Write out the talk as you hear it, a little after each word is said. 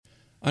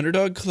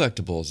Underdog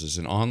Collectibles is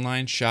an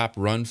online shop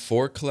run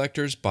for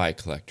collectors by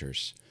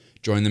collectors.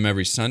 Join them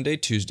every Sunday,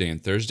 Tuesday,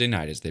 and Thursday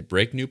night as they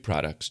break new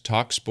products,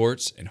 talk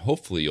sports, and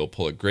hopefully you'll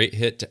pull a great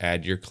hit to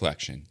add to your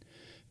collection.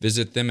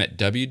 Visit them at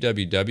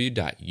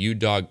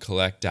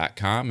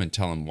www.udogcollect.com and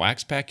tell them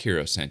Wax Pack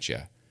Hero sent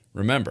you.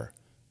 Remember,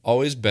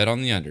 always bet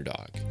on the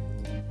underdog.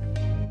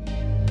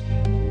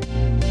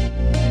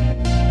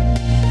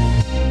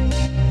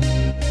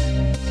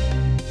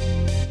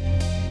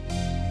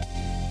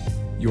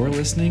 You're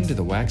listening to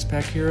the Wax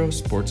Pack Hero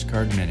Sports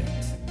Card Minute,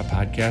 a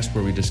podcast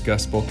where we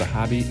discuss both the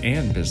hobby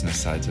and business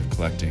sides of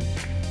collecting.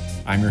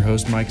 I'm your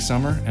host, Mike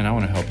Summer, and I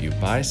want to help you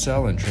buy,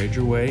 sell, and trade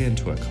your way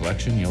into a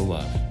collection you'll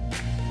love.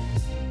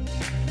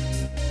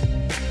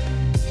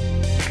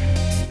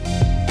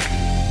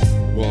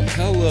 Well,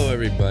 hello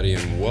everybody,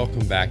 and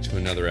welcome back to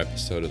another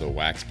episode of the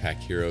Wax Pack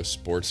Hero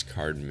Sports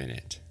Card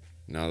Minute.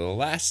 Now, the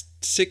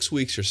last 6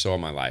 weeks or so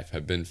of my life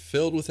have been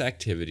filled with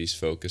activities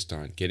focused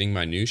on getting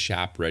my new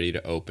shop ready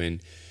to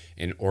open,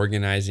 and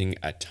organizing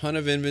a ton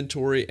of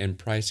inventory and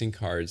pricing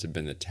cards have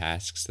been the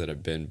tasks that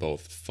have been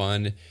both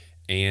fun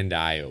and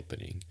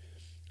eye-opening.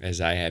 As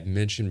I had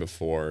mentioned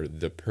before,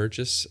 the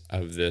purchase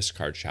of this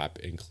card shop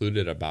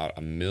included about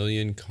 1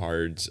 million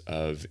cards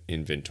of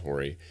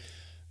inventory.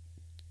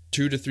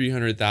 200,000 to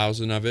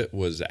 300,000 of it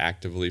was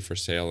actively for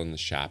sale in the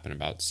shop, and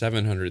about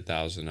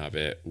 700,000 of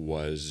it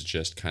was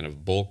just kind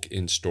of bulk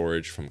in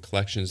storage from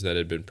collections that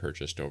had been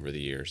purchased over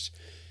the years.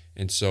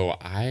 And so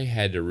I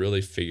had to really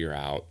figure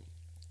out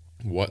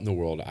what in the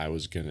world I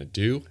was going to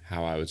do,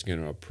 how I was going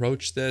to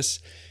approach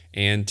this.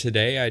 And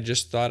today I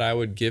just thought I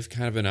would give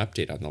kind of an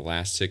update on the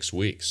last 6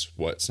 weeks,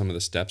 what some of the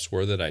steps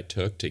were that I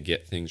took to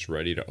get things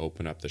ready to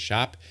open up the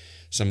shop,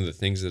 some of the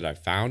things that I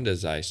found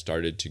as I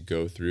started to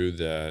go through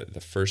the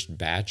first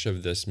batch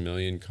of this 1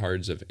 million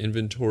cards of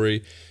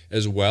inventory,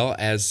 as well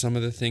as some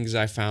of the things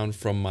I found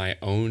from my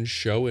own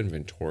show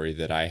inventory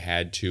that I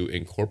had to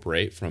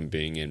incorporate from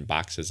being in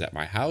boxes at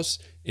my house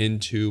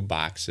into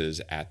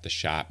boxes at the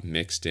shop,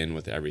 mixed in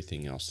with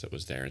everything else that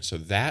was there. And so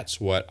that's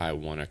what I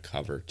want to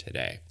cover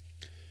today.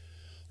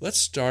 Let's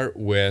start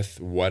with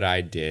what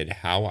I did,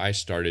 how I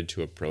started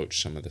to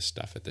approach some of the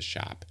stuff at the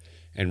shop.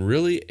 And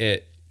really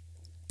it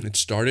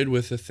started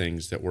with the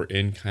things that were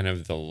in kind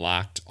of the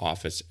locked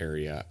office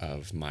area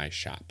of my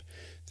shop.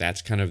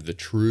 That's kind of the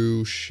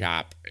true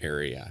shop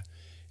area.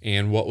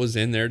 And what was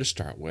in there to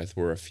start with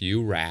were a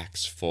few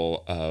racks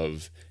full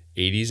of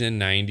 80s and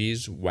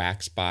 90s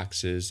wax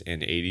boxes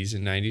and 80s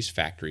and 90s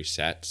factory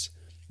sets.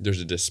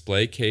 There's a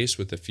display case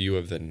with a few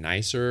of the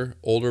nicer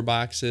older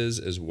boxes,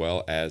 as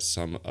well as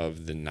some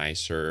of the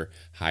nicer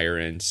higher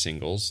end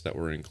singles that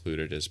were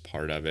included as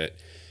part of it,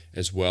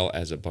 as well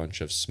as a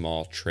bunch of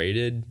small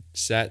traded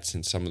sets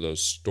and some of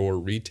those store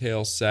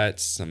retail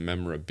sets, some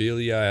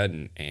memorabilia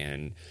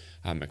and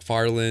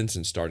McFarlane's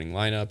and starting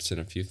lineups and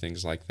a few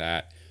things like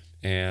that.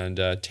 And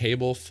a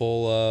table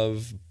full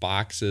of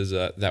boxes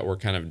that were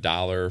kind of $1,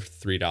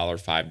 $3,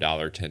 $5,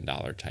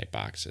 $10 type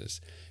boxes.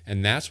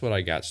 And that's what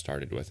I got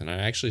started with. And I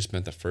actually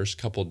spent the first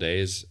couple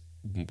days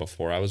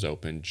before I was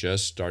open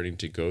just starting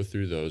to go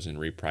through those and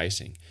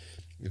repricing.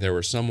 There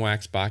were some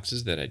wax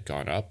boxes that had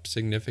gone up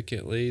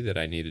significantly that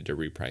I needed to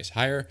reprice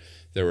higher.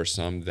 There were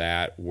some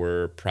that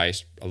were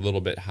priced a little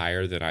bit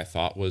higher than I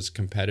thought was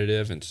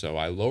competitive, and so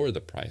I lowered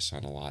the price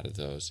on a lot of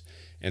those.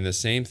 And the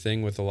same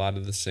thing with a lot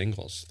of the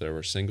singles. There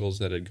were singles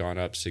that had gone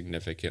up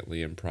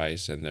significantly in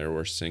price, and there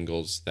were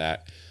singles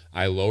that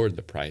I lowered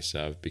the price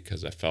of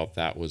because I felt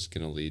that was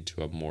going to lead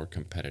to a more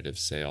competitive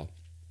sale.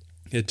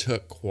 It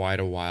took quite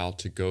a while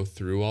to go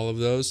through all of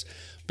those,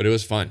 but it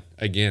was fun.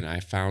 Again, I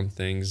found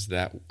things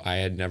that I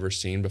had never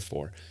seen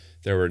before.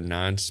 There were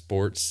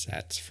non-sports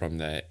sets from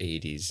the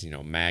 80s,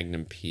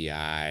 Magnum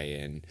PI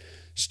and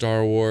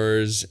Star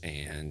Wars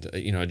and,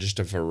 just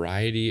a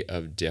variety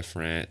of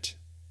different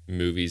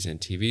movies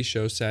and TV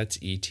show sets,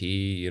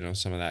 E.T.,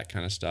 some of that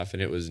kind of stuff.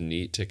 And it was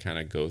neat to kind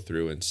of go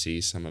through and see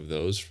some of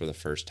those for the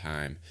first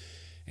time.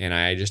 And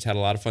I just had a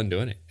lot of fun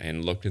doing it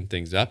and looking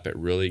things up. It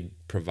really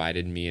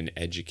provided me an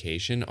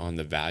education on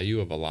the value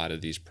of a lot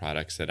of these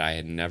products that I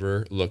had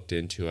never looked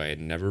into, I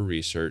had never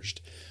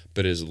researched,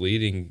 but is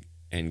leading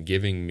and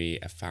giving me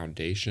a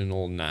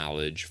foundational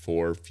knowledge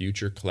for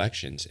future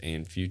collections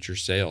and future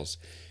sales.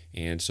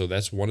 And so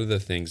that's one of the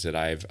things that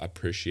I've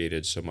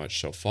appreciated so much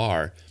so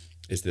far,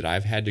 is that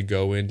I've had to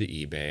go into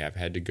eBay, I've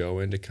had to go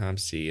into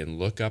ComC and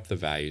look up the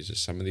values of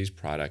some of these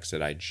products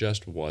that I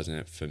just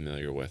wasn't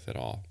familiar with at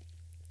all.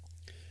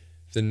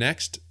 The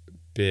next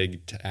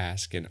big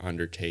task and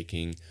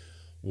undertaking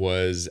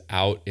was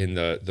out in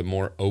the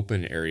more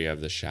open area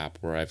of the shop,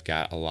 where I've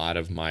got a lot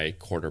of my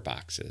quarter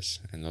boxes.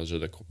 And those are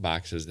the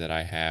boxes that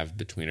I have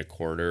between a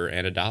quarter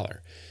and $1.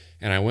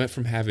 And I went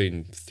from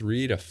having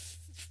 3 to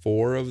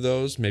 4 of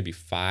those, maybe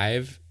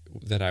 5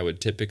 that I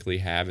would typically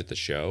have at the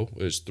show.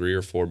 It was 3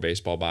 or 4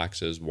 baseball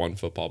boxes, 1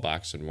 football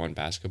box, and 1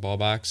 basketball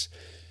box,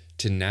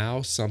 to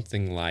now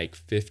something like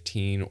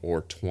 15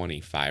 or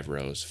 25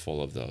 rows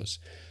full of those.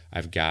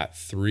 I've got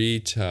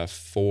 3 to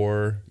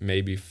 4,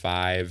 maybe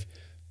 5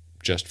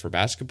 just for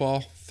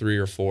basketball, 3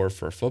 or 4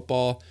 for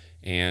football,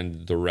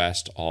 and the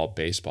rest all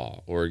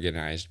baseball,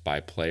 organized by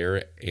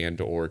player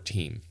and or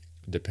team,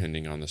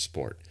 depending on the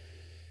sport.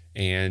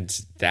 And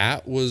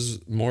that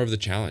was more of the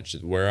challenge.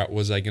 Where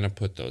was I going to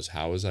put those?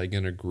 How was I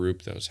going to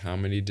group those? How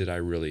many did I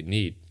really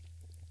need?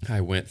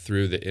 I went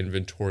through the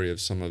inventory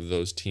of some of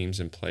those teams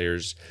and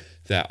players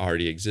that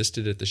already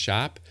existed at the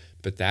shop,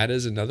 but that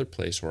is another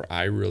place where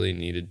I really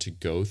needed to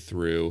go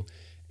through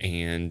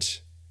and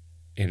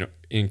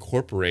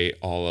incorporate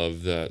all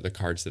of the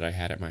cards that I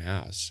had at my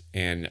house.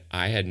 And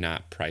I had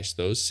not priced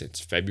those since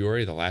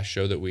February. The last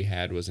show that we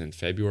had was in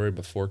February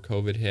before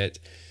COVID hit.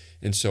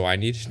 And so I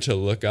needed to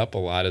look up a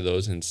lot of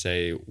those and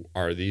say,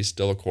 are these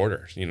still a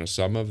quarter?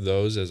 Some of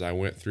those, as I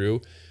went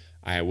through,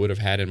 I would have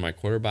had in my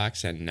quarter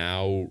box and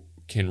now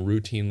can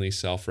routinely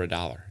sell for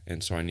 $1.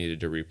 And so I needed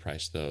to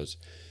reprice those.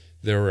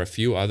 There were a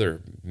few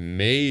other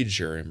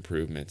major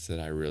improvements that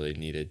I really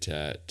needed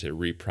to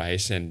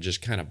reprice, and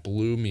just kind of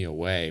blew me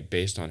away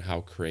based on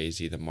how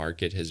crazy the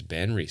market has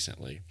been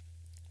recently.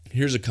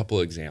 Here's a couple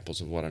of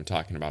examples of what I'm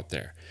talking about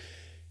there.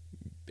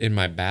 In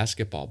my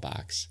basketball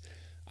box,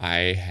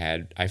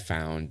 I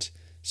found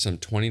some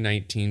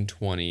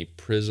 2019-20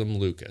 Prism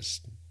Lucas,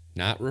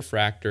 not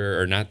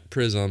refractor or not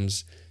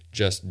prisms,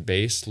 just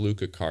base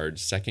Luka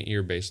cards, second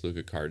year base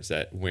Luka cards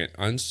that went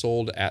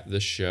unsold at the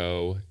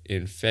show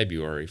in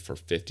February for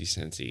 50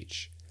 cents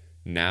each.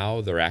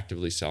 Now they're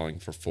actively selling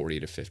for $40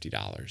 to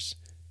 $50.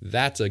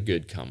 That's a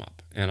good come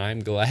up, and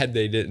I'm glad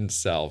they didn't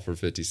sell for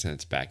 50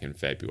 cents back in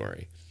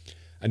February.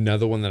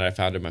 Another one that I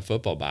found in my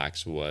football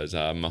box was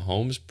a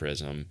Mahomes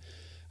Prism,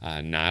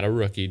 not a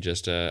rookie,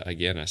 just a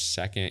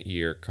second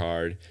year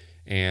card,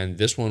 and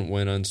this one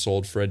went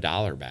unsold for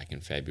 $1 back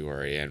in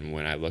February, and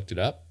when I looked it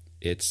up,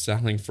 it's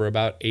selling for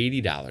about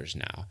 $80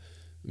 now. I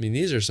mean,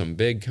 these are some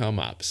big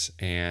come-ups,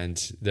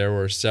 and there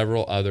were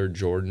several other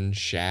Jordan,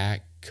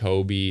 Shaq,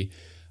 Kobe,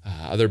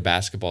 other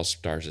basketball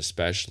stars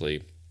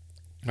especially.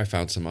 I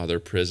found some other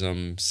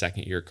Prism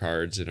second-year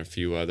cards and a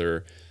few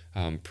other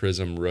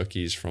Prism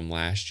rookies from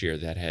last year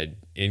that had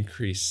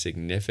increased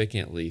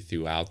significantly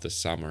throughout the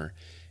summer,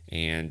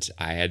 and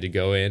I had to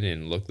go in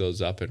and look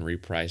those up and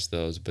reprice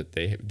those, but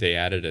they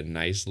added a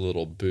nice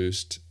little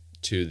boost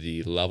to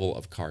the level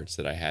of cards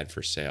that I had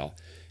for sale.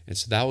 And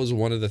so that was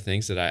one of the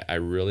things that I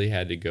really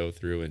had to go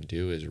through and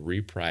do, is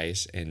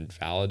reprice and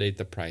validate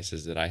the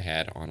prices that I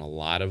had on a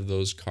lot of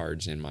those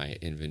cards in my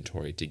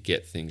inventory to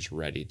get things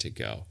ready to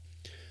go.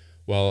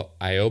 Well,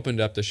 I opened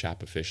up the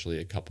shop officially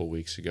a couple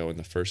weeks ago, and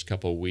the first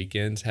couple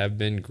weekends have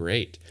been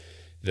great.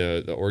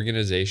 The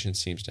organization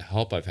seems to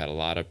help. I've had a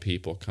lot of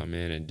people come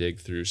in and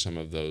dig through some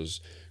of those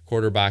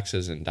quarter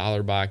boxes and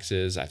dollar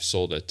boxes. I've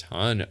sold a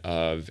ton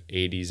of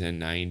 80s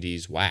and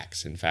 90s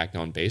wax. In fact,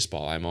 on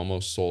baseball, I'm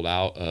almost sold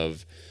out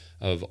of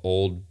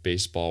old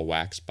baseball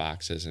wax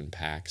boxes and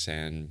packs,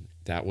 and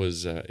that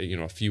was a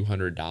few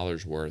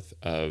 $100s worth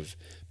of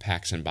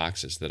packs and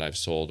boxes that I've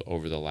sold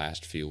over the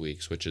last few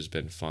weeks, which has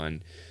been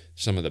fun.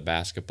 Some of the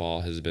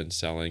basketball has been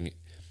selling,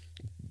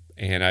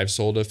 and I've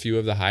sold a few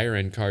of the higher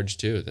end cards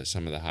too.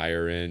 Some of the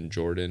higher end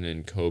Jordan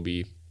and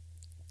Kobe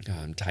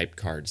type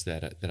cards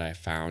that I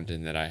found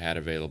and that I had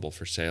available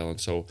for sale. And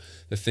so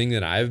the thing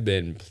that I've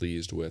been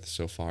pleased with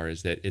so far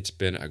is that it's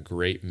been a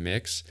great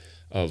mix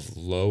of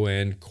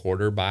low-end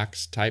quarter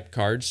box type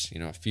cards,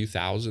 a few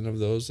thousand of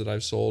those that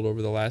I've sold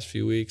over the last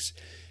few weeks,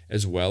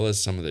 as well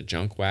as some of the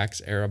junk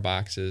wax era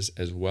boxes,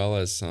 as well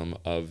as some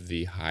of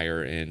the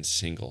higher end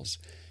singles.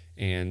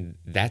 And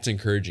that's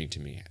encouraging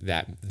to me,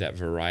 that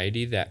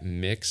variety, that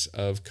mix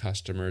of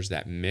customers,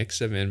 that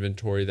mix of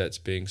inventory that's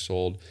being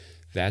sold.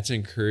 That's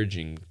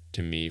encouraging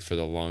to me for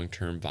the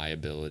long-term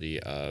viability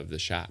of the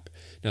shop.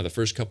 Now, the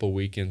first couple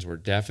weekends were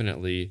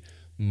definitely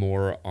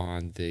more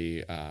on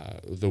the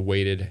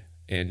weighted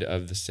end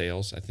of the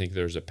sales. I think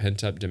there's a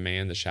pent-up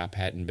demand. The shop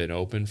hadn't been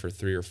open for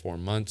 3 or 4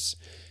 months,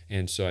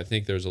 and so I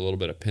think there's a little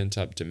bit of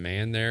pent-up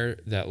demand there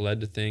that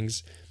led to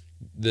things.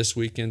 This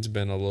weekend's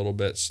been a little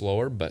bit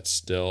slower, but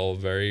still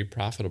very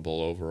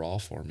profitable overall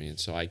for me, and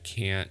so I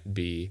can't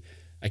be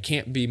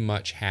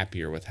much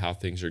happier with how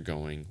things are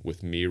going,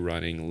 with me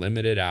running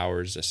limited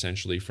hours,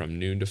 essentially from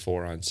noon to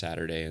 4 on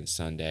Saturday and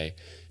Sunday,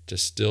 to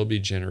still be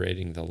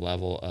generating the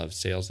level of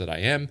sales that I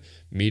am,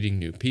 meeting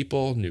new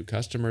people, new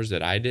customers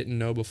that I didn't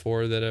know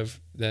before that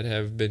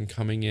have been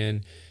coming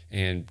in,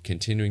 and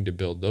continuing to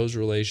build those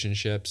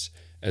relationships,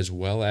 as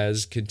well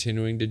as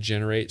continuing to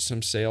generate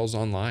some sales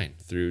online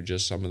through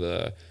just some of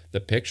the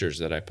pictures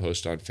that I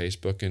post on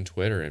Facebook and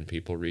Twitter, and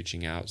people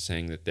reaching out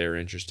saying that they're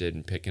interested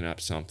in picking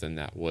up something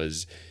that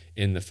was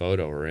in the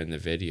photo or in the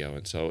video.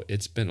 And so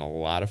it's been a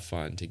lot of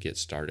fun to get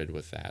started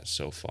with that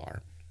so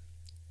far.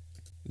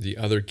 The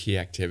other key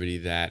activity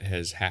that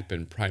has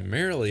happened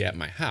primarily at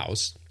my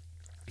house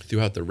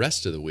throughout the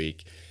rest of the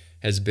week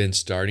has been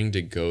starting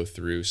to go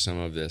through some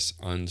of this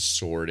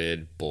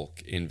unsorted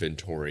bulk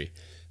inventory,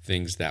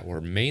 things that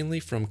were mainly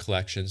from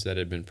collections that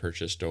had been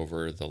purchased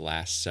over the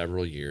last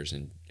several years,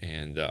 and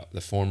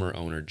the former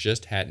owner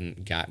just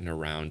hadn't gotten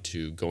around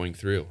to going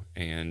through.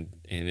 And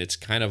it's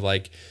kind of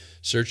like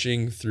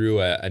searching through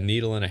a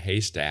needle in a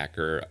haystack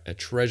or a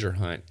treasure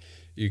hunt.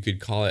 You could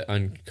call it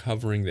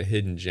uncovering the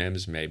hidden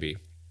gems maybe.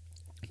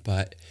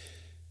 But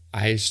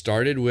I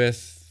started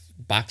with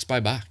box by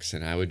box,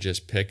 and I would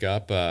just pick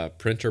up a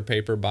printer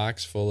paper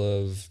box full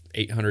of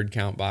 800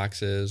 count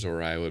boxes,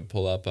 or I would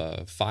pull up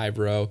a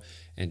 5-row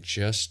and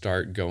just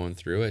start going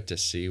through it to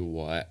see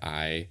what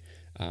I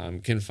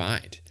can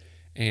find.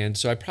 And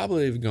so I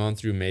probably have gone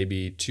through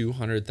maybe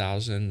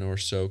 200,000 or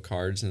so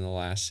cards in the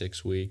last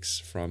 6 weeks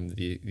from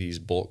these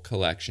bulk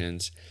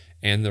collections,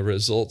 and the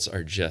results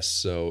are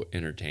just so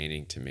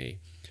entertaining to me.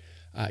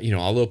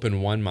 I'll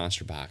open one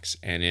monster box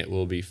and it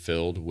will be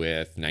filled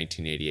with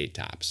 1988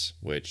 Topps,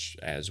 which,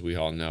 as we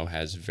all know,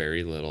 has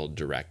very little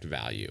direct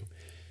value.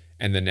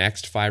 And the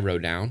next 5-row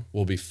down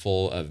will be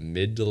full of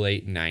mid to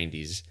late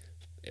 90s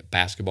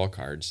basketball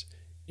cards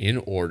in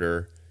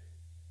order,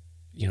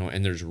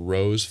 and there's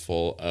rows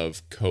full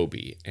of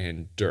Kobe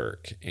and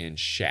Dirk and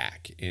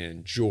Shaq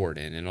and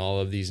Jordan and all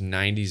of these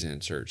 90s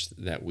inserts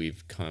that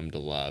we've come to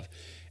love.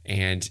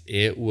 And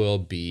it will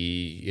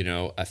be,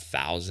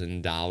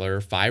 $1,000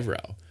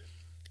 5-row.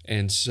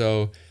 And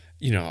so,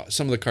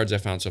 some of the cards I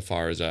found so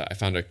far is I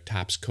found a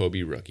Topps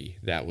Kobe rookie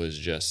that was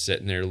just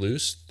sitting there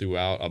loose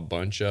throughout a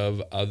bunch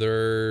of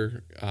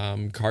other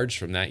cards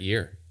from that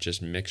year,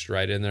 just mixed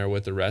right in there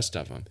with the rest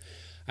of them.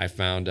 I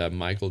found a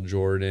Michael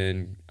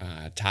Jordan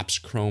Topps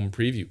Chrome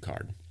preview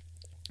card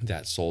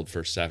that sold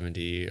for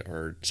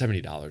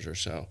 $70 or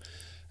so.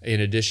 In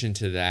addition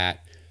to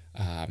that,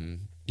 a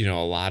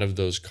lot of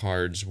those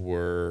cards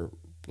were,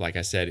 like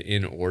I said,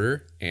 in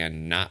order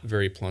and not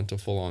very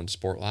plentiful on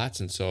Sport Lots.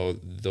 And so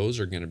those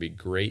are going to be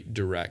great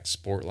direct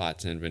Sport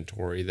Lots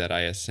inventory that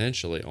I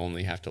essentially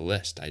only have to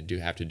list. I do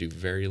have to do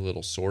very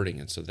little sorting.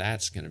 And so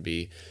that's going to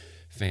be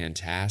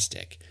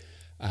fantastic.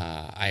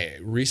 I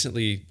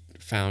recently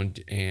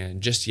found,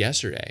 and just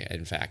yesterday,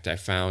 in fact, I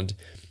found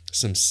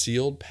some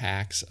sealed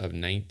packs of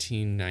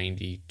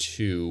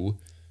 1992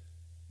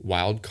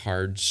 wild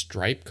card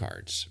stripe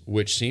cards,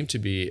 which seem to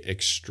be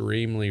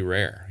extremely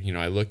rare.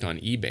 I looked on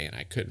eBay and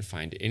I couldn't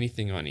find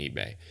anything on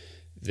eBay.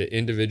 The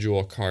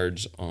individual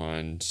cards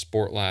on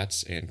Sport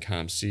Lots and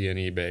ComC and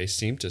eBay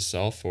seem to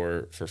sell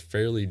for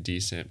fairly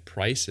decent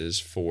prices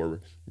for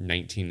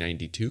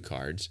 1992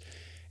 cards.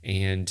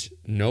 And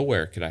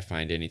nowhere could I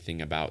find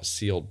anything about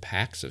sealed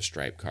packs of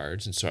stripe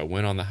cards. And so I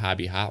went on the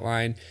hobby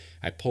hotline.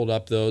 I pulled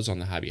up those on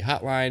the hobby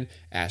hotline,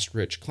 asked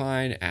Rich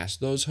Klein, asked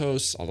those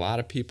hosts. A lot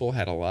of people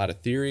had a lot of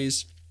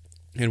theories.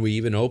 And we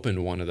even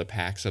opened one of the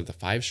packs of the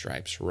 5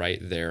 stripes right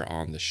there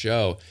on the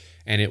show.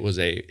 And it was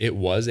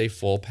a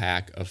full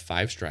pack of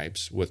 5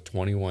 stripes with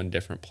 21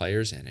 different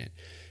players in it.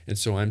 And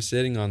so I'm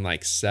sitting on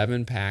like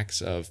 7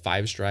 packs of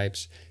 5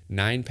 stripes,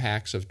 9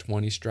 packs of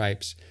 20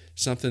 stripes,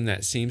 something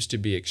that seems to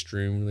be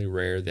extremely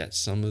rare that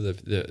some of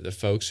the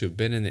folks who've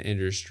been in the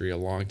industry a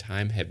long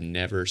time have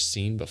never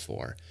seen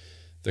before.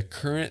 The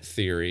current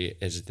theory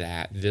is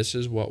that this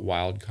is what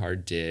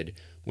Wildcard did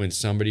when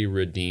somebody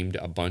redeemed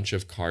a bunch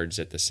of cards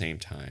at the same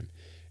time.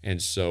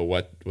 And so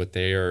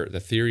the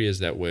theory is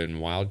that when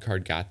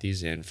Wildcard got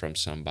these in from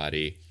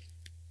somebody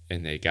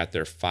and they got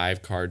their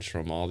 5 cards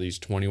from all these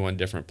 21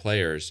 different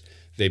players,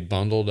 they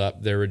bundled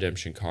up their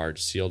redemption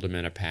cards, sealed them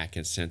in a pack,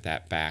 and sent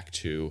that back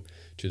to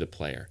the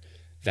player.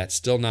 That's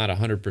still not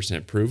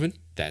 100% proven.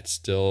 That's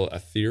still a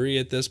theory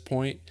at this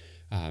point.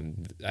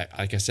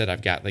 Like I said,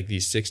 I've got like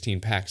these 16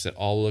 packs that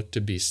all look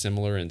to be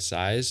similar in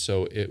size,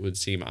 so it would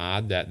seem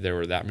odd that there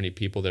were that many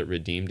people that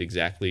redeemed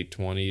exactly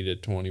 20 to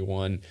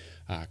 21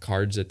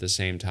 cards at the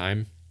same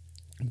time.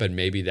 But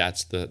maybe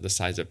that's the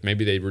size of,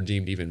 maybe they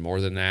redeemed even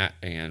more than that,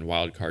 and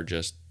Wildcard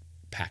just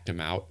packed them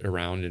out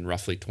around in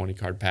roughly 20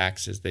 card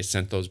packs as they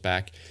sent those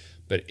back.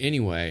 But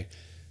anyway,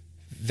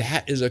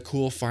 that is a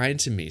cool find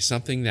to me,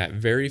 something that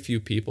very few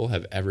people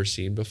have ever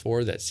seen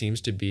before, that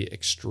seems to be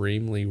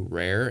extremely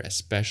rare,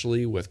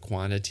 especially with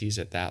quantities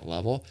at that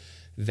level.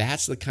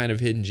 That's the kind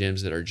of hidden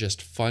gems that are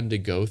just fun to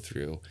go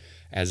through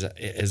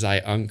as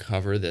I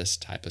uncover this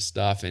type of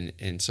stuff.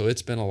 And so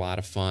it's been a lot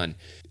of fun.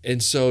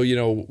 And so,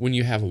 when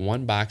you have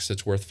one box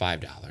that's worth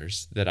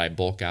 $5 that I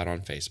bulk out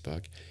on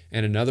Facebook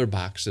and another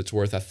box that's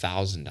worth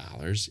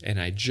 $1,000, and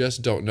I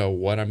just don't know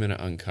what I'm going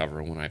to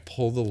uncover when I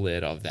pull the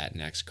lid of that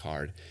next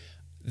card,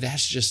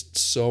 that's just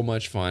so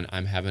much fun.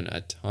 I'm having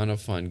a ton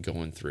of fun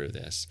going through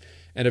this.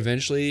 And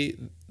eventually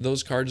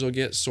those cards will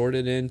get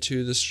sorted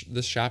into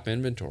the shop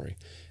inventory.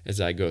 As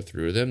I go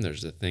through them,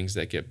 there's the things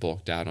that get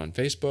bulked out on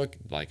Facebook,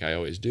 like I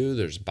always do.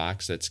 There's a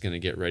box that's going to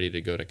get ready to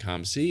go to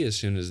ComC as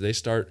soon as they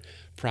start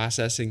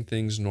processing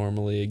things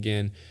normally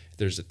again.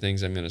 There's the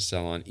things I'm going to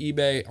sell on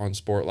eBay, on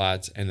Sport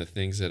Lots, and the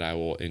things that I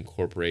will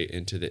incorporate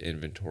into the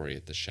inventory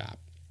at the shop.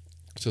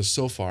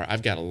 So far,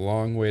 I've got a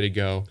long way to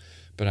go,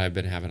 but I've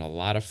been having a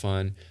lot of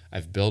fun.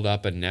 I've built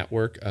up a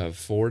network of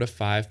 4 to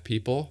 5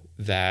 people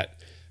that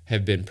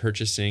have been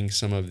purchasing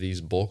some of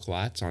these bulk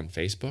lots on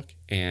Facebook,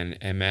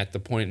 and am at the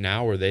point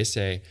now where they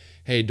say,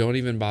 hey, don't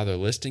even bother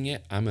listing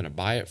it. I'm going to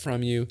buy it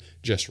from you.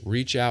 Just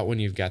reach out when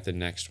you've got the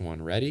next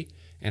one ready.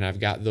 And I've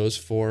got those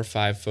 4 or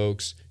 5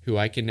 folks who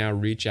I can now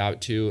reach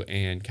out to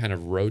and kind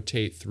of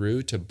rotate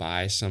through to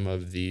buy some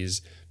of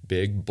these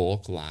big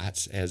bulk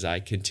lots as I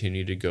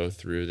continue to go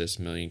through this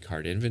million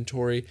card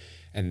inventory.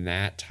 And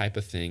that type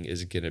of thing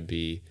is going to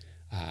be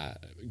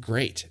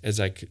great as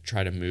I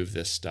try to move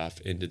this stuff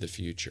into the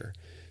future.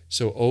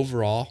 So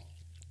overall,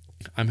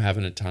 I'm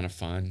having a ton of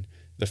fun.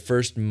 The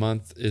first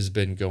month has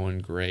been going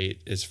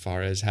great as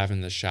far as having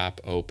the shop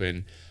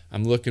open.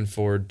 I'm looking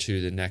forward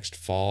to the next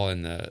fall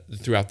and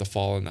throughout the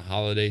fall and the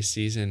holiday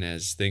season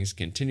as things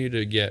continue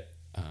to get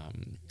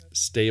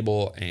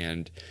stable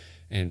and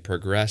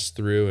progress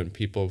through, and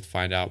people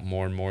find out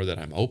more and more that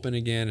I'm open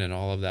again and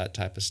all of that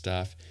type of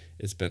stuff.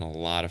 It's been a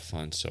lot of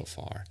fun so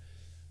far.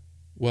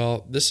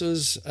 Well, this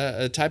was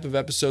a type of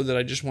episode that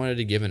I just wanted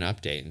to give an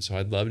update, and so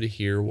I'd love to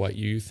hear what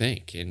you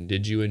think. And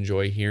did you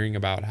enjoy hearing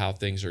about how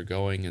things are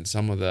going and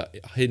some of the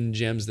hidden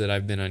gems that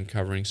I've been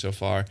uncovering so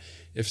far?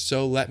 If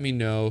so, let me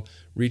know.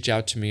 Reach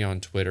out to me on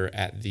Twitter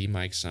at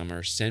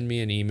 @TheMikeSummer. Send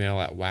me an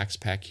email at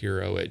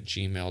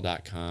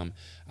waxpackhero@gmail.com.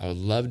 I would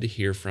love to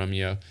hear from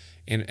you.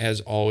 And as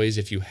always,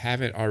 if you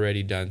haven't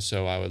already done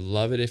so, I would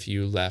love it if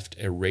you left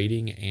a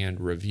rating and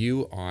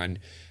review on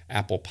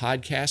Apple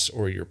Podcasts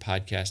or your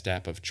podcast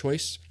app of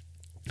choice.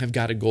 I've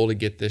got a goal to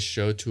get this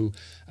show to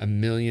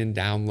 1 million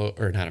downloads,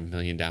 or not 1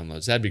 million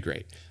downloads, that'd be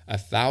great.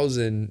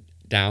 1,000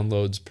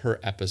 downloads per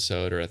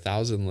episode or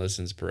 1,000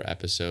 listens per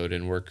episode.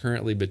 And we're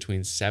currently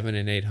between 700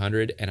 and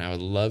 800. And I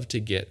would love to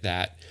get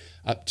that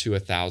up to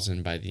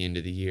 1,000 by the end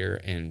of the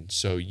year. And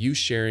so you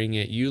sharing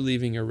it, you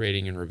leaving a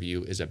rating and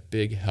review is a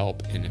big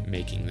help in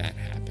making that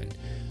happen.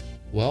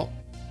 Well,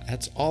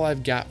 that's all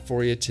I've got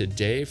for you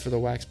today for the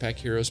Wax Pack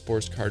Hero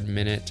Sports Card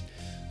Minute.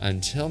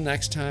 Until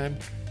next time,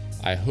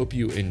 I hope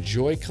you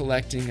enjoy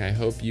collecting. I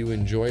hope you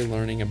enjoy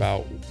learning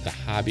about the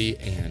hobby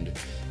and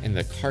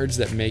the cards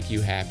that make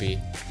you happy.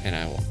 And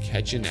I will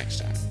catch you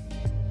next time.